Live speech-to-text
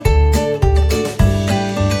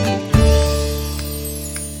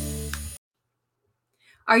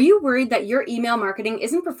Are you worried that your email marketing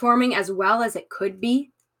isn't performing as well as it could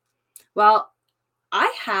be? Well, I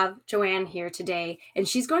have Joanne here today, and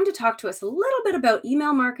she's going to talk to us a little bit about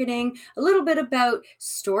email marketing, a little bit about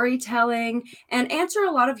storytelling, and answer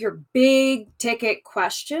a lot of your big ticket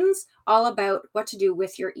questions all about what to do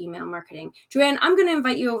with your email marketing. Joanne, I'm going to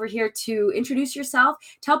invite you over here to introduce yourself,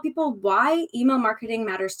 tell people why email marketing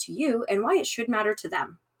matters to you and why it should matter to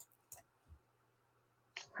them.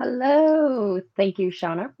 Hello. Thank you,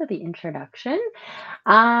 Shauna, for the introduction.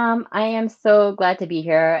 I am so glad to be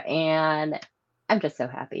here and I'm just so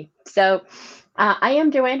happy. I am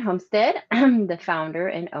Joanne Homestead. I'm the founder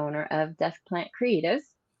and owner of Desk Plant Creatives,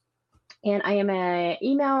 and I am an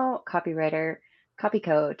email copywriter, copy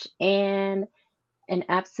coach, and an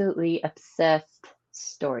absolutely obsessed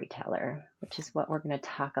storyteller, which is what we're going to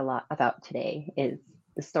talk a lot about today is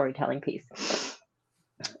the storytelling piece.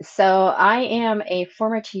 So I am a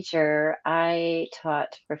former teacher. I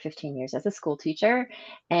taught for 15 years as a school teacher.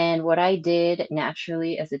 And what I did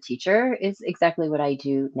naturally as a teacher is exactly what I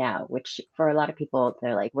do now, which for a lot of people,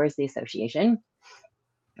 they're like, where's the association?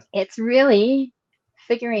 It's really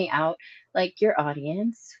figuring out like your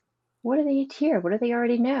audience. What do they need to hear? What do they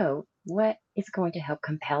already know? What is going to help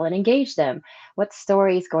compel and engage them? What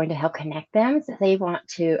story is going to help connect them so they want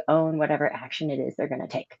to own whatever action it is they're going to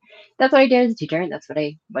take? That's what I did as a teacher, and that's what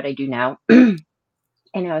I do now. And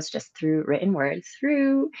now it's just through written words,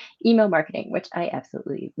 through email marketing, which I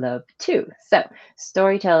absolutely love too. So,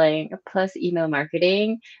 storytelling plus email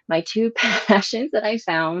marketing, my two passions that I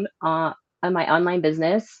found on my online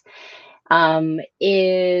business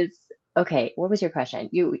is okay. What was your question?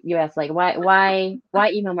 You asked like why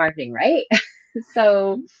email marketing, right?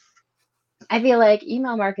 So I feel like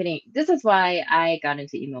email marketing. This is why I got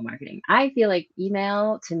into email marketing. I feel like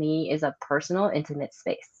email to me is a personal, intimate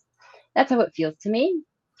space. That's how it feels to me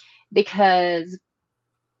because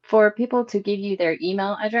for people to give you their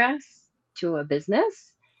email address to a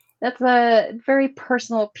business, that's a very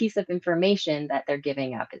personal piece of information that they're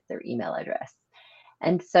giving up is their email address.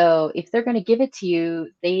 And so if they're going to give it to you,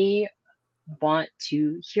 they want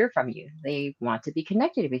to hear from you. They want to be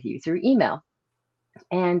connected with you through email.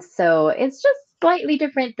 And so it's just slightly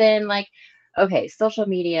different than like, okay, social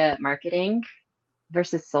media marketing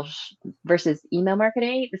versus email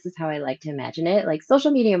marketing. This is how I like to imagine it. Like social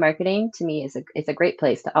media marketing to me is a great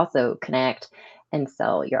place to also connect and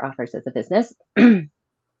sell your offers as a business. I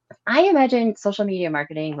imagine social media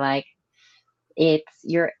marketing like it's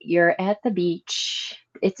you're at the beach.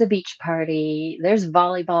 It's a beach party. There's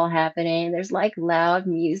volleyball happening. There's like loud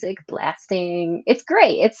music blasting. It's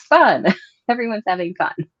great. It's fun. Everyone's having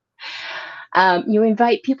fun. You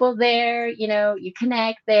invite people there. You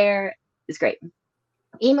connect there. It's great.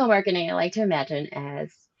 Email marketing, I like to imagine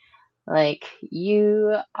as like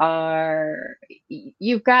you've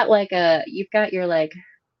got your like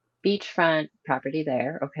beachfront property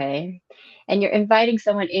there, okay? And you're inviting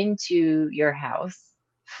someone into your house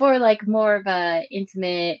for like more of a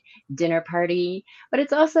intimate dinner party, but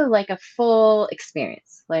it's also like a full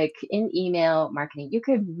experience. Like in email marketing, you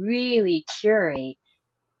could really curate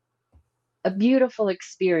a beautiful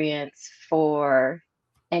experience for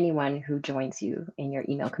anyone who joins you in your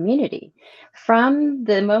email community. From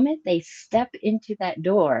the moment they step into that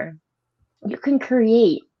door, you can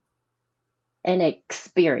create an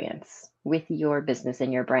experience with your business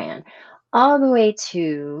and your brand all the way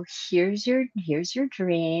to here's your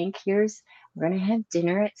drink, here's we're going to have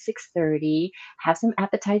dinner at 6:30, have some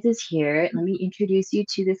appetizers here, let me introduce you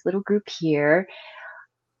to this little group here.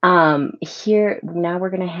 Here now we're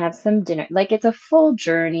going to have some dinner. Like it's a full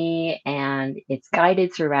journey and it's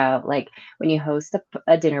guided throughout. Like when you host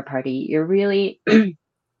a dinner party, you're really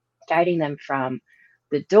guiding them from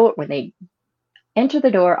the door when they enter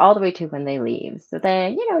the door all the way to when they leave. So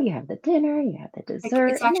then, you have the dinner, you have the dessert,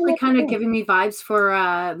 It's and then actually you have kind the of drink. giving me vibes for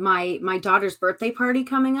my daughter's birthday party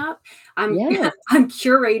coming up. I'm Yes. I'm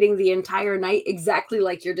curating the entire night exactly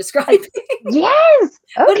like you're describing. Yes.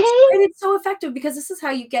 But it's Okay. and it's so effective because this is how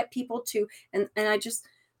you get people to and I just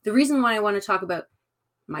the reason why I want to talk about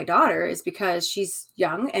my daughter is because she's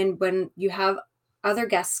young, and when you have other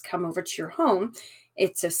guests come over to your home,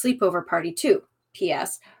 it's a sleepover party too.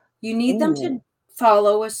 PS, you need them to Ooh.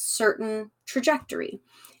 follow a certain trajectory.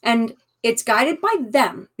 And it's guided by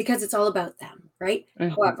them because it's all about them, right? Hmm.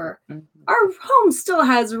 However, Hmm. our home still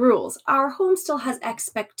has rules. Our home still has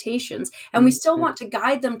expectations, and we still Hmm. want to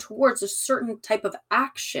guide them towards a certain type of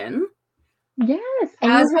action Yes.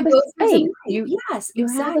 And you as we have a go through the space. night. You Yes, you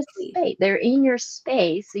have a exactly. space. They're in your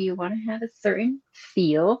space, so you want to have a certain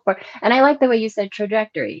feel for. And I like the way you said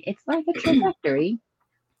trajectory. It's like a trajectory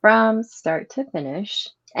from start to finish.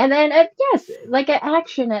 And then, yes, like an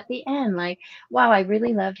action at the end, like, wow, I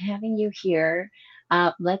really loved having you here.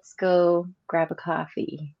 Let's go grab a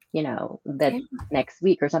coffee, that Yeah. next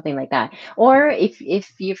week or something like that. Or if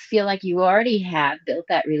you feel like you already have built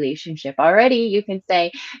that relationship already, you can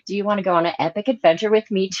say, do you want to go on an epic adventure with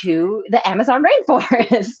me to the Amazon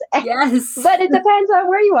rainforest? Yes. But it depends on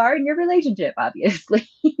where you are in your relationship, obviously.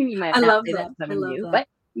 You might I not love say that that. to I someone love new, that. but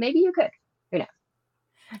maybe you could. Who knows?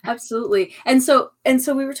 Absolutely. And so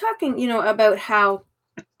we were talking, about how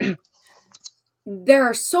there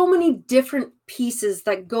are so many different pieces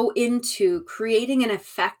that go into creating an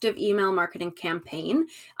effective email marketing campaign,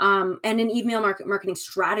 and an email marketing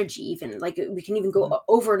strategy. Even like we can even go Mhm.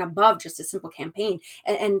 over and above just a simple campaign,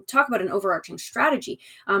 and talk about an overarching strategy.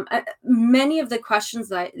 Many of the questions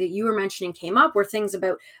that you were mentioning came up were things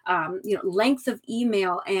about length of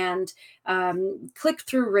email, and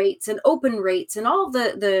click-through rates and open rates, and all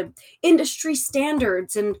the industry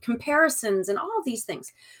standards and comparisons and all of these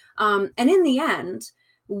things. And in the end,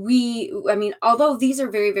 I mean, although these are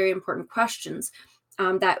very, very important questions,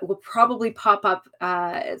 that will probably pop up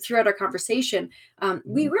throughout our conversation,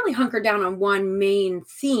 we Mhm. really hunker down on one main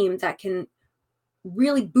theme that can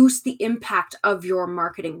really boost the impact of your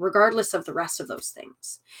marketing, regardless of the rest of those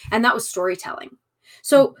things. And that was storytelling.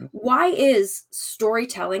 So, Mhm. why is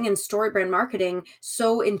storytelling and story brand marketing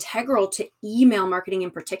so integral to email marketing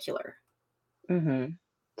in particular? Mhm.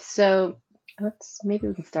 So maybe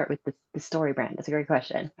we can start with the story brand. That's a great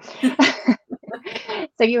question.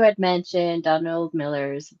 So you had mentioned Donald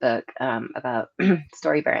Miller's book about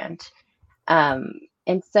story brand. Um,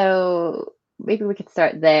 and so maybe we could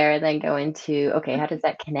start there and then go into, okay, how does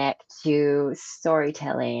that connect to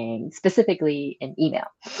storytelling, specifically in email?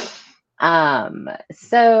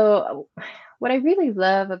 So what I really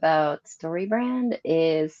love about StoryBrand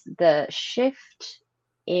is the shift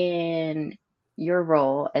in your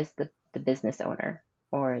role as the business owner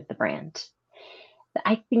or the brand.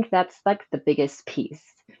 I think that's like the biggest piece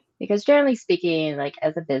because generally speaking, like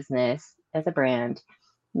as a business, as a brand,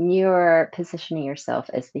 you're positioning yourself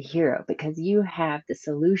as the hero because you have the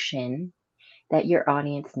solution that your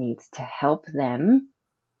audience needs to help them,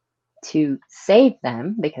 to save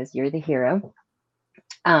them because you're the hero,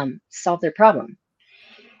 solve their problem.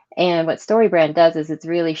 And what StoryBrand does is it's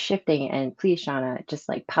really shifting. And please, Shauna, just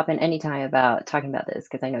like pop in anytime about talking about this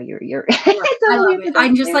because I know you're I totally love it. into this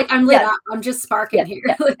I'm just too. like, I'm lit Yes, up. I'm just sparking yes, here.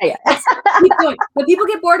 yes, Like, yeah. let's keep going. But people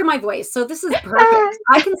get bored of my voice, so this is perfect.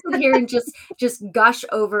 I can sit here and just gush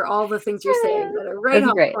over all the things you're saying that are right That's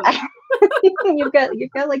on great. point. You've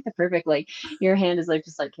got like the perfect like your hand is like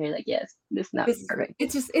just like you're like yes, this no, This is perfect.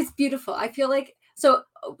 it's beautiful. I feel like so.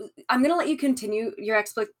 I'm gonna let you continue your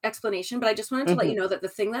explanation, but I just wanted to let you Hmm. know that the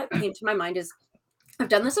thing that came to my mind is I've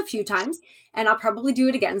done this a few times, and I'll probably do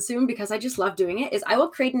it again soon because I just love doing it. Is I will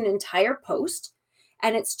create an entire post,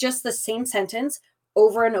 and it's just the same sentence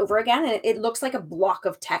over and over again, and it looks like a block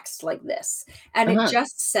of text like this, and it Uh-huh.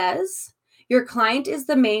 just says your client is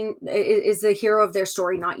is the hero of their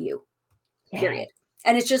story, not you. Yes. Period.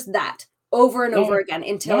 And it's just that over and over Yes. again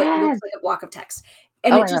until it looks Yes. like a block of text.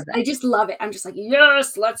 And Oh, I love I that. just love it. I'm just like,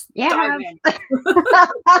 yes, let's dive Yes. in.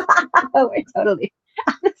 Oh, we're totally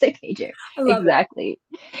on the same page here. I love it. Exactly.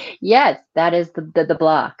 Yes, that is the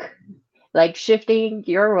block. Like shifting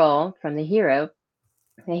your role from the hero.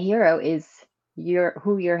 The hero is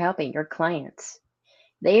who you're helping, your clients.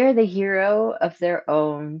 They are the hero of their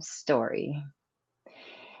own story,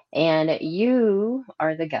 and you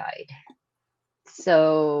are the guide.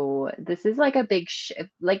 So this is like a big shift.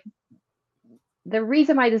 Like the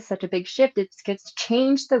reason why this is such a big shift is because to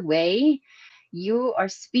change the way you are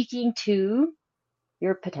speaking to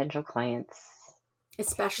your potential clients.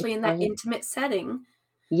 Especially It's in that going, intimate setting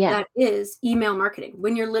yeah, that is email marketing.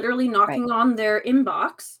 When you're literally right. knocking on their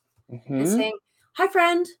inbox and Hmm. saying, "Hi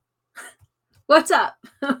friend, what's up?"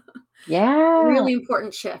 Yeah. Really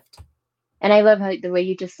important shift. And I love how the way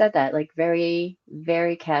you just said that, like very,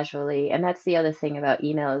 very casually. And that's the other thing about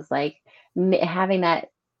emails, like having that,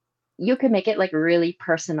 you can make it like really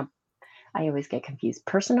personal. I always get confused.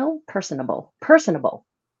 Personal, personable,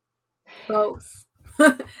 Both.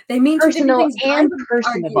 They mean two different personal things, but I and would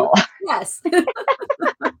argue personable. yes.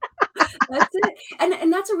 That's it.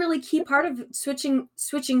 And that's a really key part of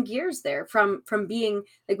switching gears there from being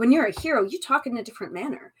like when you're a hero, you talk in a different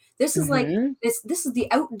manner. This is like Hmm. this is the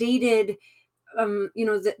outdated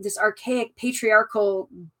this archaic patriarchal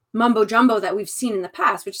mumbo jumbo that we've seen in the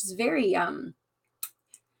past, which is very I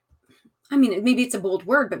mean, maybe it's a bold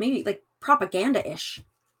word, but maybe like propaganda-ish,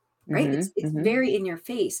 right? Hmm. It's Hmm. very in your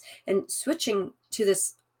face. And switching to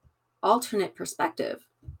this alternate perspective,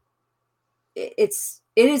 it is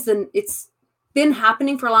the it's been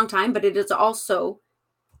happening for a long time, but it is also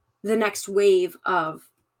the next wave of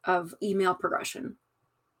email progression.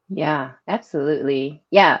 Yeah, absolutely.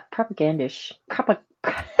 Yeah, propagandish.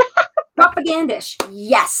 Propagandish.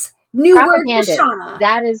 Yes. New word for Propaganda. Shauna.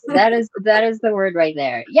 That is the word right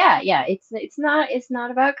there. Yeah, yeah. It's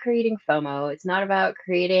not about creating FOMO. It's not about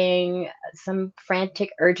creating some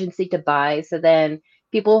frantic urgency to buy. So then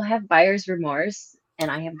people have buyer's remorse, and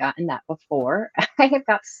I have gotten that before. I have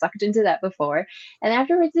got sucked into that before, and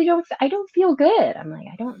afterwards I don't feel good. I'm like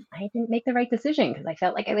I didn't make the right decision because I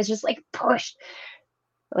felt like I was just like pushed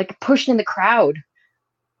in the crowd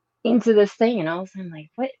into this thing, and all of a sudden I'm like,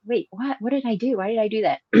 what? Wait, what? What did I do? Why did I do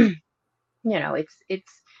that?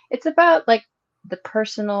 It's about like the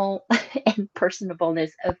personal and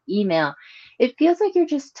personableness of email. It feels like you're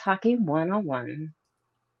just talking one on one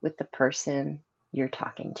with the person you're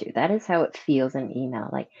talking to. That is how it feels in email.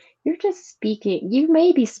 Like you're just speaking, you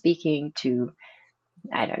may be speaking to,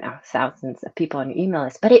 I don't know, thousands of people on your email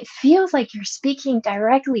list, but it feels like you're speaking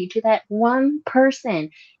directly to that one person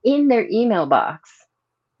in their email box.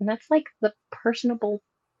 And that's like the personableness.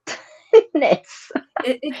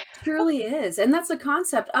 It truly is. And that's the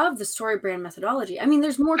concept of the story brand methodology. I mean,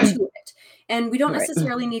 there's more to it. And we don't Right.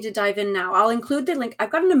 necessarily need to dive in now. I'll include the link. I've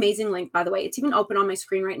got an amazing link, by the way. It's even open on my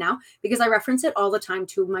screen right now because I reference it all the time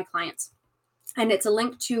to my clients. And it's a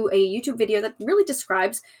link to a YouTube video that really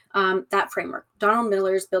describes that framework, Donald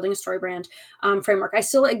Miller's Building a Story Brand framework. I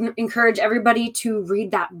still encourage everybody to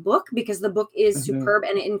read that book because the book is Mhm. superb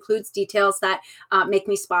and it includes details that make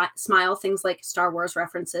me smile, things like Star Wars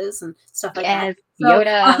references and stuff like that. Yes, So,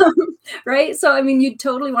 Yoda. right. So, I mean, you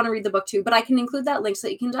totally want to read the book too, but I can include that link so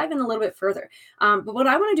that you can dive in a little bit further. But what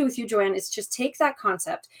I want to do with you, Joanne, is just take that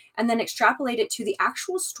concept and then extrapolate it to the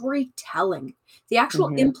actual storytelling, the actual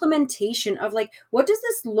Mhm. implementation of like, what does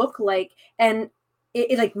this look like? And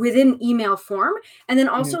like within email form. And then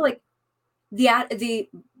Mhm. also like the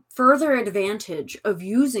further advantage of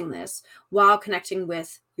using this while connecting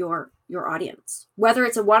with your audience, whether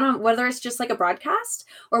it's whether it's just like a broadcast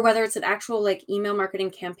or whether it's an actual like email marketing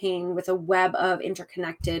campaign with a web of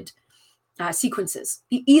interconnected sequences.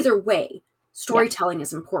 Either way, Yeah. storytelling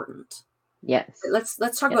is important. Yes. Let's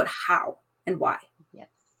talk Yes. about how and why. Yes.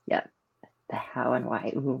 Yeah. The how and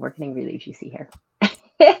why. Ooh, we're getting really juicy here.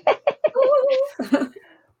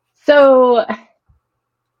 So,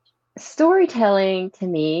 storytelling to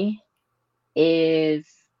me is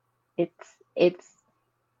it's it's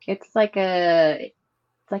it's like a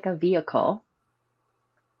vehicle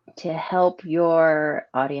to help your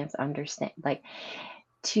audience understand, like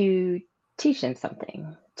to teach them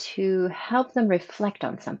something, to help them reflect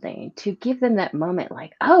on something, to give them that moment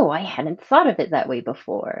like, oh, I hadn't thought of it that way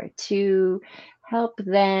before, to help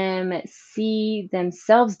them see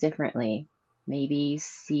themselves differently, maybe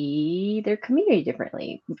see their community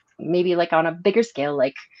differently, maybe like on a bigger scale,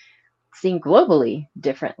 like seeing globally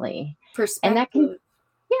differently. And that can, Perspective.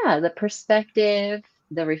 yeah, the perspective,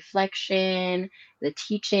 the reflection, the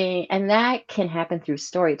teaching, and that can happen through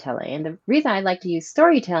storytelling. And the reason I like to use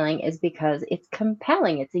storytelling is because it's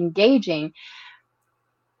compelling, it's engaging,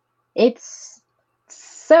 it's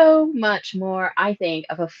so much more, I think,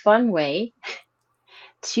 of a fun way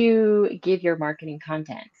to give your marketing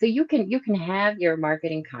content. So you can have your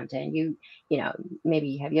marketing content. You know maybe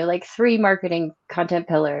you have your like three marketing content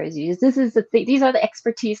pillars. This is these are the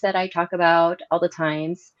expertise that I talk about all the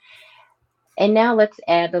times. And now let's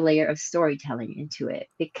add the layer of storytelling into it,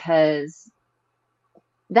 because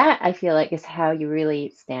that I feel like is how you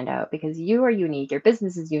really stand out, because you are unique, your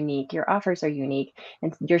business is unique, your offers are unique,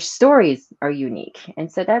 and your stories are unique.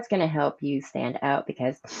 And so that's going to help you stand out,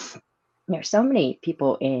 because there's so many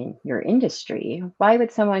people in your industry. Why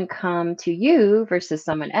would someone come to you versus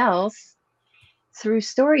someone else? Through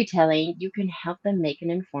storytelling, you can help them make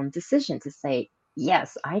an informed decision to say,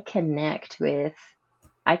 yes, I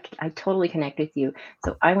totally connect with you.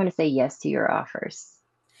 So I want to say yes to your offers.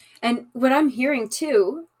 And what I'm hearing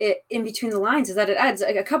too, in between the lines, is that it adds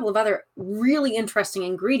a couple of other really interesting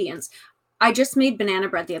ingredients. I just made banana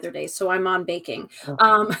bread the other day, so I'm on baking. Oh.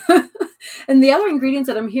 Um, and the other ingredients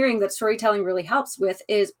that I'm hearing that storytelling really helps with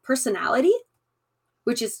is personality,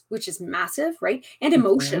 which is massive, right? And Mhm,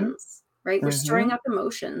 emotions, right? We're stirring mhm, up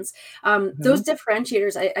emotions. mhm. Those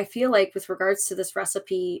differentiators, I feel like, with regards to this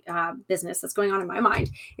recipe business that's going on in my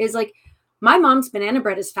mind, is like my mom's banana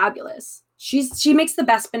bread is fabulous. She makes the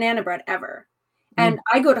best banana bread ever. And Mm.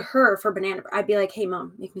 I go to her for banana bread. I'd be like, hey,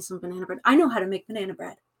 mom, make me some banana bread. I know how to make banana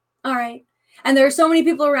bread. All right. And there are so many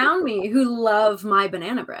people around me who love my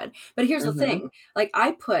banana bread. But here's the Mhm. thing, like,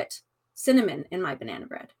 I put cinnamon in my banana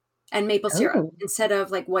bread and maple syrup Oh, instead of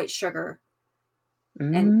like white sugar.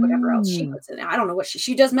 and whatever else she Mm. puts in it. I don't know what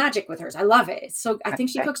she does magic with hers. I love it. So I Right, think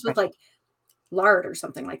she right, cooks with right. like lard or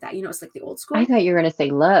something like that. It's like the old I school. thought you were gonna say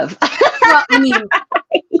love. Well, I mean,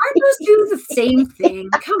 aren't those two the same thing?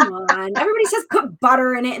 Come on. Everybody says put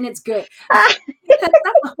butter in it and it's good. That's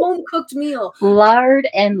a home cooked meal. Lard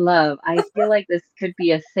and love. I feel like this could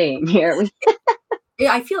be a thing here.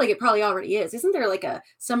 Yeah, I feel like it probably already is. Isn't there like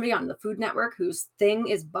somebody on the Food Network whose thing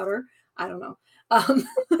is butter? I don't know. Um,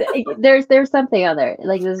 There's something other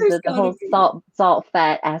like this there's the gotta whole be. salt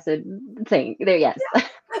fat acid thing there. Yes.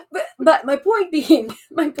 But my point being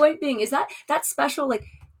is that special, like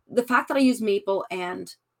the fact that I use maple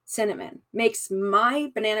and cinnamon makes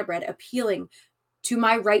my banana bread appealing to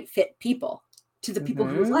my right fit people, to the people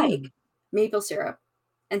who like Hmm. maple syrup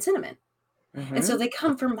and cinnamon. And so Hmm. they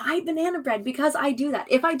come for my banana bread because I do that.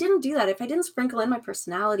 If I didn't do that, if I didn't sprinkle in my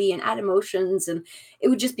personality and add emotions, and it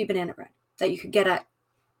would just be banana bread that you could get at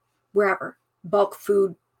wherever, bulk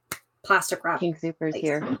food, plastic wrap King Soopers place.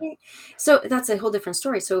 here. Right? So that's a whole different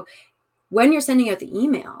story. So when you're sending out the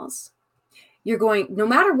emails, you're going, no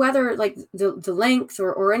matter whether like the length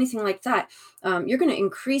or anything like that, you're going to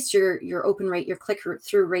increase your open rate, your click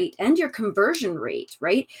through rate, and your conversion rate,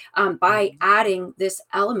 right? By Mhm. adding this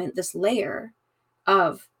element, this layer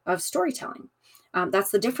of storytelling.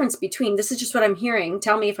 That's the difference between, this is just what I'm hearing.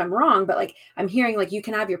 Tell me if I'm wrong, but like I'm hearing like you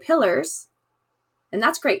can have your pillars, and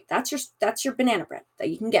that's great. That's your banana bread that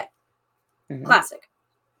you can get. Mhm. Classic.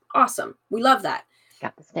 Awesome. We love that.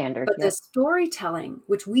 Got the standard. But the Yep. storytelling,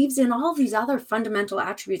 which weaves in all these other fundamental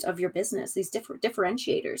attributes of your business, these different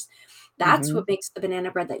differentiators, that's Hmm. what makes the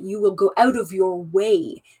banana bread that you will go out of your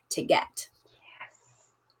way to get. Yes.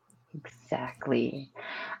 Exactly.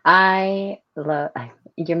 I love.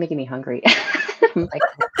 You're making me hungry. I'm like,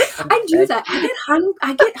 oh my I do God. that. I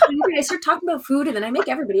get hungry. I start talking about food, and then I make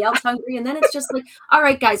everybody else hungry. And then it's just like, all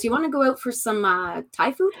right, guys, you want to go out for some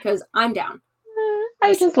Thai food? Because I'm down. I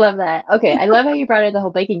Listen. just love that. Okay, I love how you brought in the whole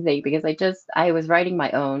baking thing because I was writing my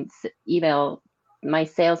own email, my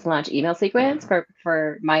sales launch email sequence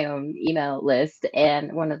for my own email list,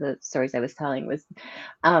 and one of the stories I was telling was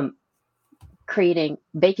um creating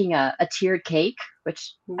baking a tiered cake,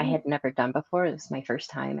 which I Ooh, had never done before. It was my first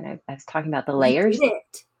time, and I was talking about the you did layers.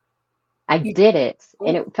 it. I You did it,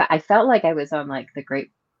 and oh, I felt like I was on like the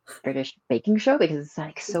Great British Baking Show because it's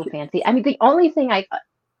like so fancy. I mean, the only thing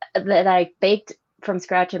that I baked from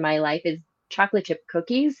scratch in my life is chocolate chip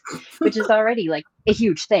cookies, which is already like a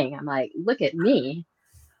huge thing. I'm like, look at me.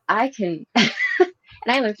 I can, and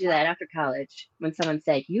I learned to do that after college when someone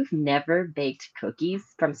said, "You've never baked cookies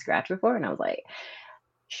from scratch before?" And I was like,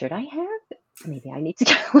 should I have? Maybe I need to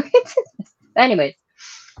go into this. Anyways,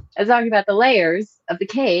 I was talking about the layers of the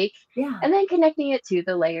cake yeah. and then connecting it to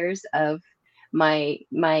the layers of my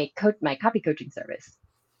copy coaching service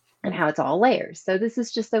and how it's all layers. So this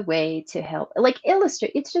is just a way to help like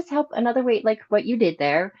illustrate. It's just help another way like what you did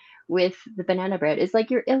there with the banana bread is like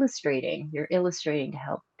you're illustrating to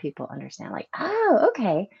help people understand like, oh,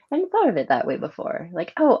 okay. I hadn't thought of it that way before.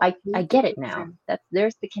 Like, oh, I You did get it now. it. That's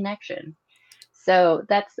there's the connection. So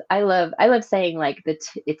that's I love saying like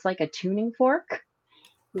it's like a tuning fork,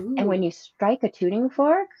 and when Ooh, you strike a tuning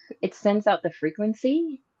fork, it sends out the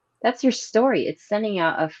frequency. That's your story. It's sending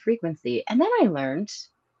out a frequency. And then I learned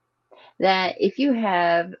that if you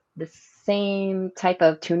have the same type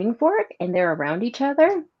of tuning fork and they're around each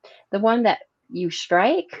other, the one that you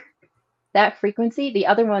strike, that frequency, the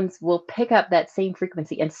other ones will pick up that same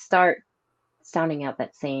frequency and start sounding out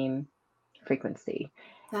that same frequency.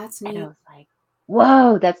 that's And I neat. was like,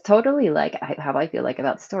 whoa, that's totally like how I feel like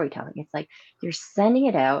about storytelling. It's like you're sending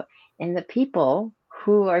it out, and the people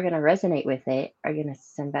who are going to resonate with it are going to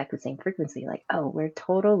send back the same frequency. Like, oh, we're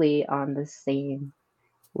totally on the same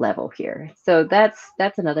level here. So that's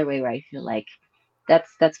another way where I feel like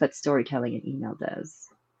that's what storytelling in email does.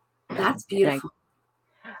 That's And beautiful.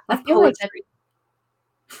 I That's feel like that. poetry.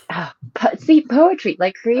 See, poetry,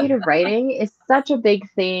 like creative writing, is such a big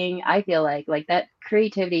thing. I feel like that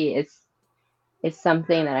creativity is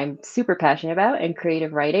something that I'm super passionate about in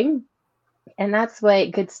creative writing. And that's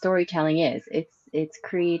what good storytelling is. It's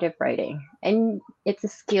creative writing. And it's a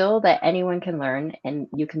skill that anyone can learn and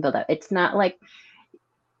you can build up. It's not like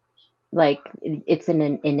it's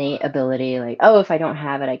an innate ability like, oh, if I don't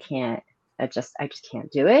have it, I just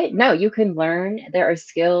can't do it. No, you can learn. There are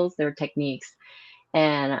skills, there are techniques.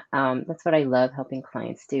 And that's what I love helping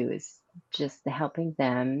clients do is just helping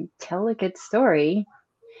them tell a good story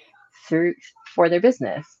through for their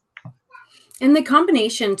business. And the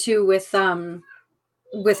combination too with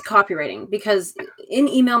with copywriting, because in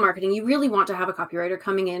email marketing, you really want to have a copywriter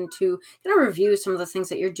coming in to review some of the things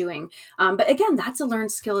that you're doing. But again, that's a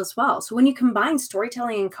learned skill as well. So when you combine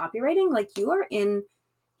storytelling and copywriting, like you are in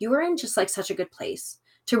just like such a good place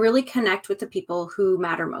to really connect with the people who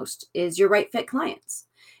matter most, is your right fit clients.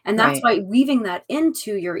 And that's Right. why weaving that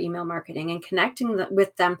into your email marketing and connecting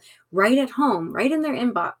with them right at home, right in their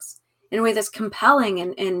inbox, in a way that's compelling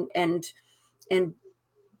and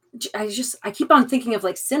I keep on thinking of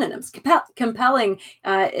like synonyms: compelling,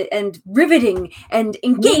 and riveting, and Yeah.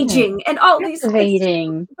 engaging, and all these.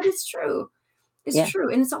 Captivating. But it's true. It's Yeah.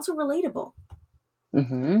 true, and it's also relatable.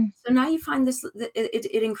 Hmm. So now you find this.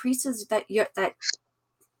 It increases that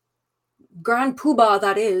grand poobah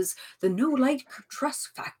that is the no like trust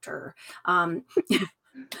factor. Um,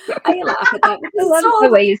 I laugh at that I because love the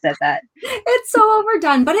way you said that. it's so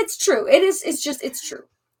overdone, but it's true. It is. It's true.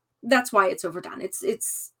 That's why it's overdone.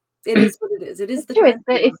 It is what it is. It is It's the true. grand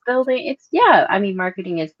poobah. It's building. It's yeah. I mean,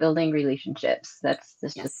 marketing is building relationships. That's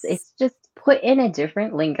just Yes. it's just put in a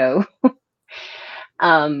different lingo.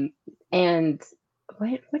 Um, and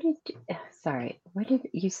what did sorry, what did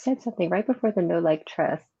you said something right before the no like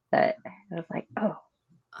trust that I was like, oh,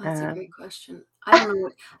 Oh, that's a um, great question. I don't know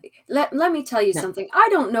what. Let me tell you no, something. I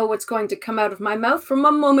don't know what's going to come out of my mouth from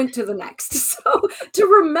one moment to the next. So to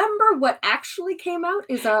remember what actually came out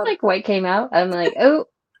is a like what came out. I'm like, oh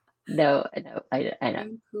no, I know,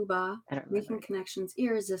 grand poobah, I don't remember. making connections,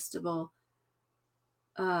 irresistible.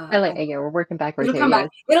 I like Oh, yeah, we're working backwards it'll here. come back.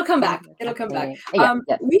 Yes, It'll come yeah, back. It'll come back. fascinating.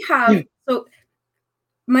 Yeah, yes. We have so.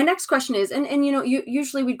 My next question is, and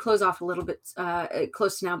usually we'd close off a little bit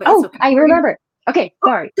close to now, but it's Oh, okay. I We're gonna remember. Okay, oh,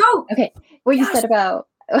 sorry. go. Okay, what you Yes, said about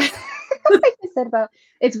what you said about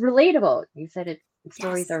it's relatable. You said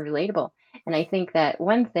stories yes. are relatable, and I think that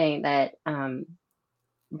one thing that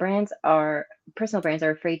brands are personal brands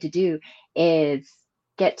are afraid to do is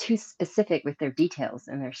get too specific with their details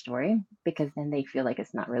in their story because then they feel like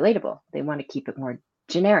it's not relatable. They want to keep it more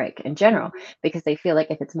generic and general Mhm. because they feel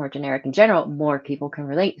like if it's more generic and general, more people can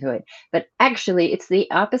relate to it. But actually, it's the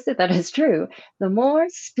opposite that is true. The more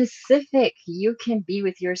specific you can be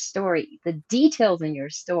with your story, the details in your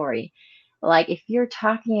story, like if you're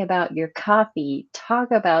talking about your coffee,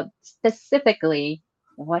 talk about specifically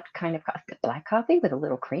what kind of coffee? Black coffee with a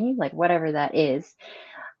little cream, like whatever that is.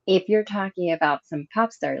 If you're talking about some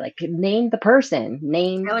pop star, like name the person,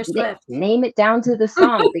 Taylor Swift. name it down to the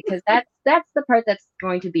song because that's the part that's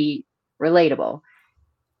going to be relatable.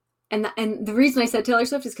 And the reason I said Taylor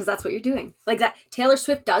Swift is because that's what you're doing. Like that, Taylor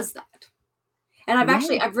Swift does that. And Yes.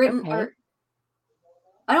 I've written, Okay. or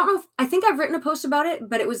I don't know if I think I've written a post about it,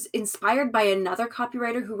 but it was inspired by another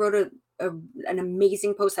copywriter who wrote an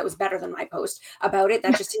amazing post that was better than my post about it.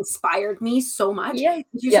 That just inspired me so much. Yes.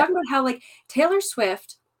 She was Yeah. talking about how like Taylor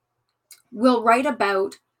Swift will write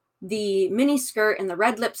about the mini skirt and the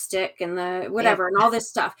red lipstick and the Yes. whatever and all this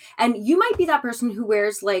stuff. And you might be that person who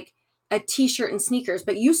wears like a t-shirt and sneakers,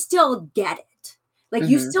 but you still get it. Like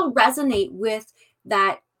you Hmm. still resonate with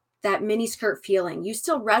that mini skirt feeling. You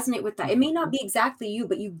still resonate with that. It may not Hmm. be exactly you,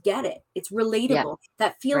 but you get it. It's Yeah. relatable. That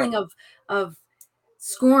Right. feeling of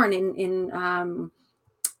scorn in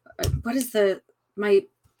what is the my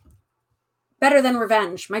Better Than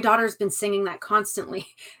Revenge. My daughter's been singing that constantly.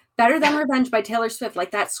 Better Than Revenge by Taylor Swift,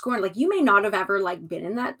 like that scorn. Like you may not have ever like been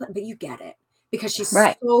in that, but you get it because she's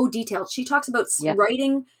Right. so detailed. She talks about Yeah.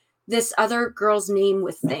 writing this other girl's name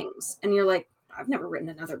with things, and you're like, I've never written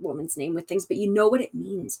another woman's name with things, but you know what it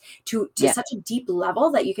means to Yeah. such a deep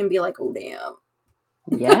level that you can be like, oh damn.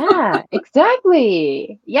 Yeah.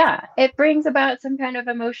 Exactly. Yeah. It brings about some kind of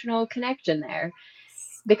emotional connection there.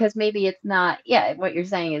 Because maybe it's not yeah, what you're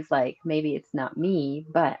saying is like maybe it's not me,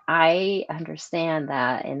 but I understand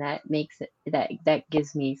that and that makes it that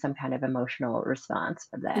gives me some kind of emotional response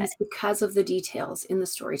for And that. it's because of the details in the Right.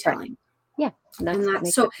 storytelling. Yeah. And That's what that's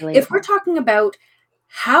makes it so if we're relatable. talking about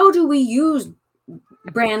how do we use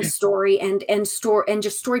brand story and store and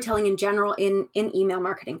just storytelling in general in email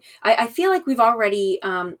marketing, I feel like we've already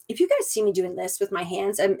if you guys see me doing this with my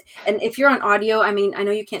hands, and if you're on audio, I mean, I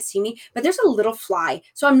know you can't see me, but there's a little fly,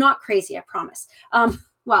 so I'm not crazy, I promise. Well,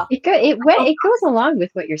 oh, It goes along with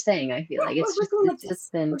what you're saying, I feel like. we're going like It's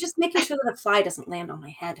just this. We're been just making sure that a fly doesn't land on my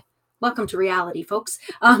head. Welcome to reality, folks.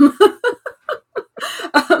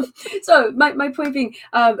 So my point being,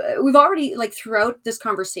 we've already like throughout this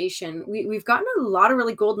conversation, we've gotten a lot of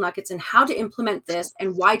really gold nuggets in how to implement this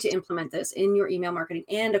and why to implement this in your email marketing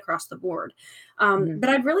and across the board. mhm. But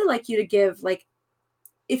I'd really like you to give, like,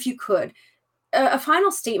 if you could, a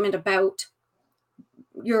final statement about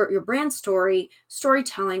your brand story,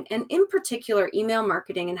 storytelling, and in particular email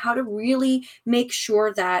marketing, and how to really make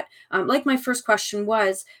sure that, like my first question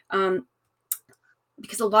was,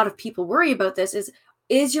 because a lot of people worry about this,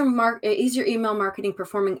 is your email marketing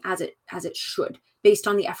performing as it should, based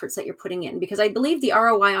on the efforts that you're putting in? Because I believe the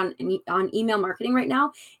ROI on email marketing right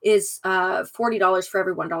now is $40 for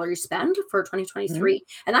every $1 you spend for 2023,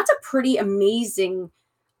 and that's a pretty amazing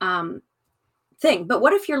thing. But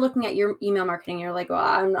what if you're looking at your email marketing and you're like, well,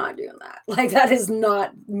 I'm not doing that. Like, that is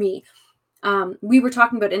not me. We were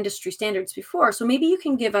talking about industry standards before, so maybe you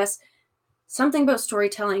can give us something about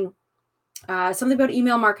storytelling, something about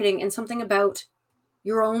email marketing, and something about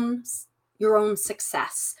your own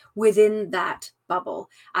success within that bubble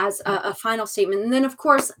as a final statement. And then, of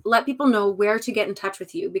course, let people know where to get in touch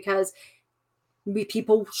with you, because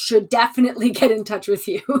people should definitely get in touch with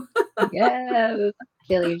you. Yes. I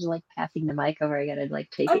feel you're just like passing the mic over. I gotta like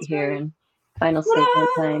take it That's here right. and final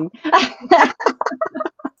statement Ta-da! time.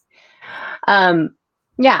 um,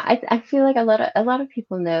 yeah, I feel like a lot of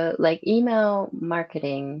people know like email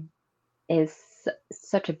marketing is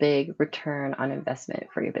such a big return on investment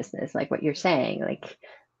for your business. Like what you're saying, like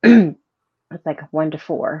it's like 1 to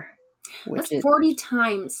 4, which That's is 40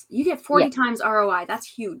 times. You get 40 yes, times ROI. That's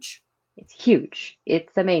huge. it's huge.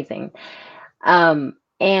 It's amazing. And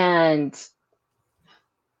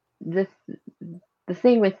the the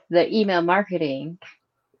thing with the email marketing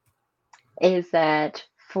is that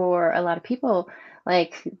for a lot of people,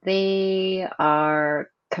 like they are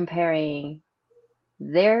comparing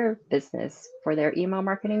their business for their email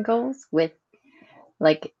marketing goals with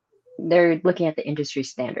like they're looking at the industry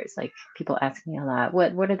standards. Like people ask me a lot,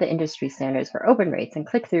 what are the industry standards for open rates and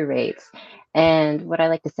click-through rates? And what I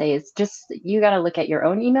like to say is just you got to look at your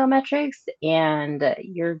own email metrics, and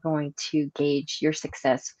you're going to gauge your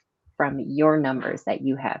success from your numbers that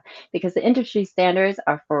you have, because the industry standards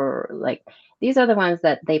are for like these are the ones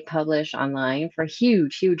that they publish online for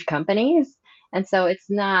huge companies, and so it's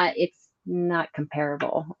not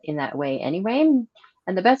comparable in that way anyway.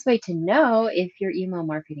 And the best way to know if your email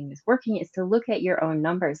marketing is working is to look at your own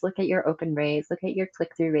numbers, look at your open rates, look at your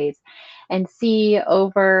click through rates, and see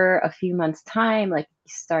over a few months' time, like you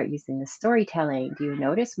start using the storytelling. Do you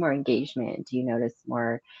notice more engagement? Do you notice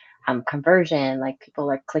more conversion? Like people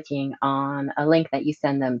are clicking on a link that you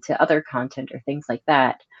send them to other content or things like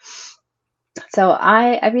that. So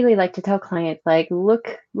I really like to tell clients like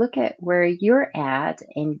look at where you're at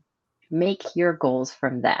and make your goals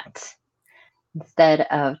from that, instead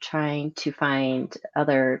of trying to find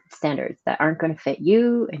other standards that aren't going to fit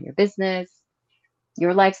you and your business,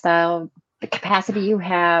 your lifestyle, the capacity you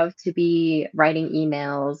have to be writing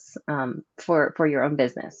emails for your own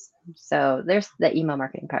business. So there's the email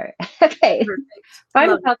marketing part. Okay, Perfect.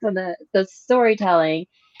 final Love it. thoughts on the storytelling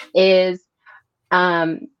is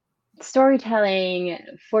um, storytelling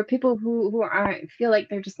for people who aren't feel like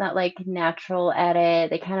they're just not like natural at it.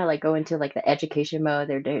 They kind of like go into like the education mode.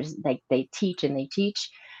 There's like they teach and they teach.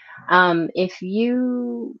 If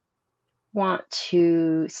you want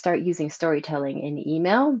to start using storytelling in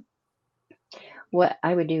email, what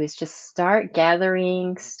I would do is just start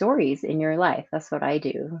gathering stories in your life. That's what I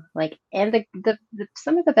do. Like, and the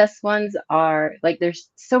some of the best ones are like there's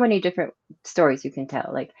so many different stories you can tell.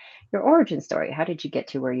 Like your origin story. How did you get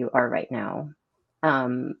to where you are right now?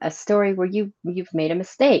 A story where you've made a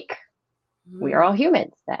mistake. We are Mm. all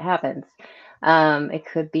humans. That happens. It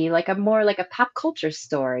could be like a more like a pop culture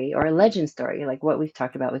story or a legend story, like what we've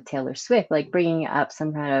talked about with Taylor Swift, like bringing up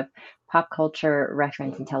some kind of pop culture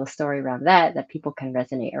reference and tell a story around that people can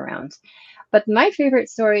resonate around. But my favorite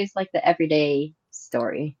story is like the everyday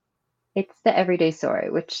story. It's the everyday story,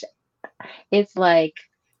 which is like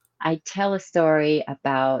I tell a story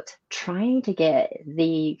about trying to get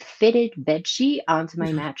the fitted bed sheet onto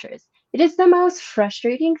my mattress. It is the most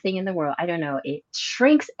frustrating thing in the world. I don't know. It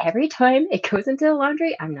shrinks every time it goes into the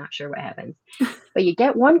laundry. I'm not sure what happens. But you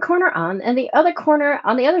get one corner on, and the other corner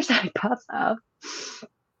on the other side pops off.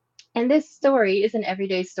 And this story is an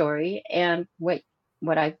everyday story. And what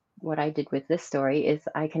I did with this story is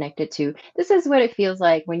I connected to this is what it feels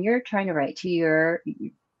like when you're trying to write to your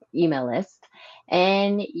email list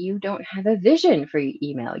and you don't have a vision for your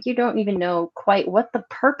email. You don't even know quite what the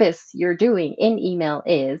purpose you're doing in email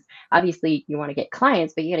is. Obviously, you want to get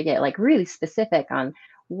clients, but you got to get like really specific on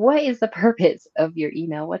what is the purpose of your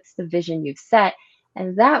email? What's the vision you've set?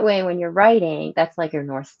 And that way, when you're writing, that's like your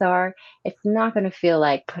North Star. It's not going to feel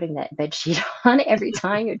like putting that bed sheet on every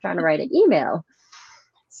time you're trying to write an email.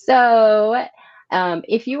 So,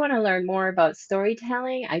 if you want to learn more about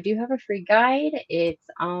storytelling, I do have a free guide. It's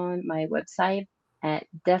on my website. at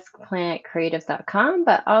deskplantcreatives.com,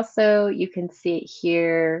 but also you can see it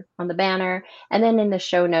here on the banner and then in the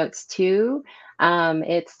show notes too.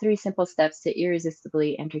 It's 3 simple steps to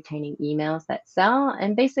irresistibly entertaining emails that sell.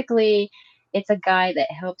 And basically, it's a guide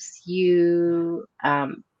that helps you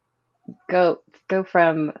go go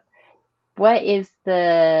from what is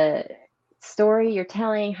the story you're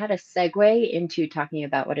telling, how to segue into talking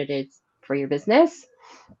about what it is for your business.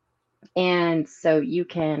 And so you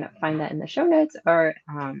can find that in the show notes or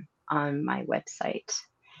on my website.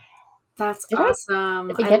 That's Did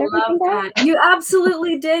awesome. I I get love everything down? that. You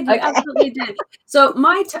absolutely did. You Okay. absolutely did. So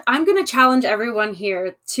I'm going to challenge everyone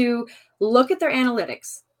here to look at their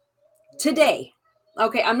analytics today.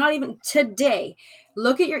 Okay, I'm not even today.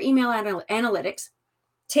 Look at your email analytics.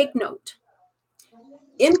 Take note.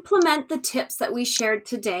 Implement the tips that we shared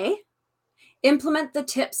today. Implement the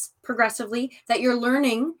tips progressively that you're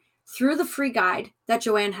learning through the free guide that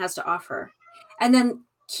Joanne has to offer. And then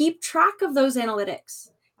keep track of those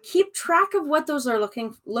analytics. Keep track of what those are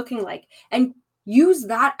looking like and use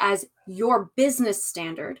that as your business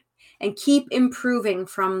standard and keep improving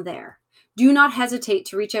from there. Do not hesitate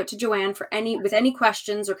to reach out to Joanne with any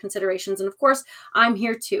questions or considerations. And of course, I'm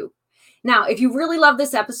here too. Now, if you really love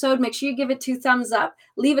this episode, make sure you give it 2 thumbs up,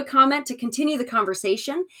 leave a comment to continue the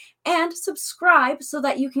conversation, and subscribe so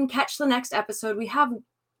that you can catch the next episode. We have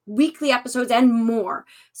weekly episodes and more,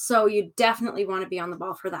 so you definitely want to be on the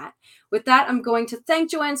ball for that. With that, I'm going to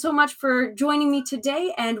thank Joanne so much for joining me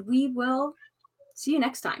today, and we will see you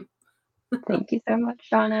next time. Thank you so much,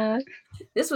 Shauna. This was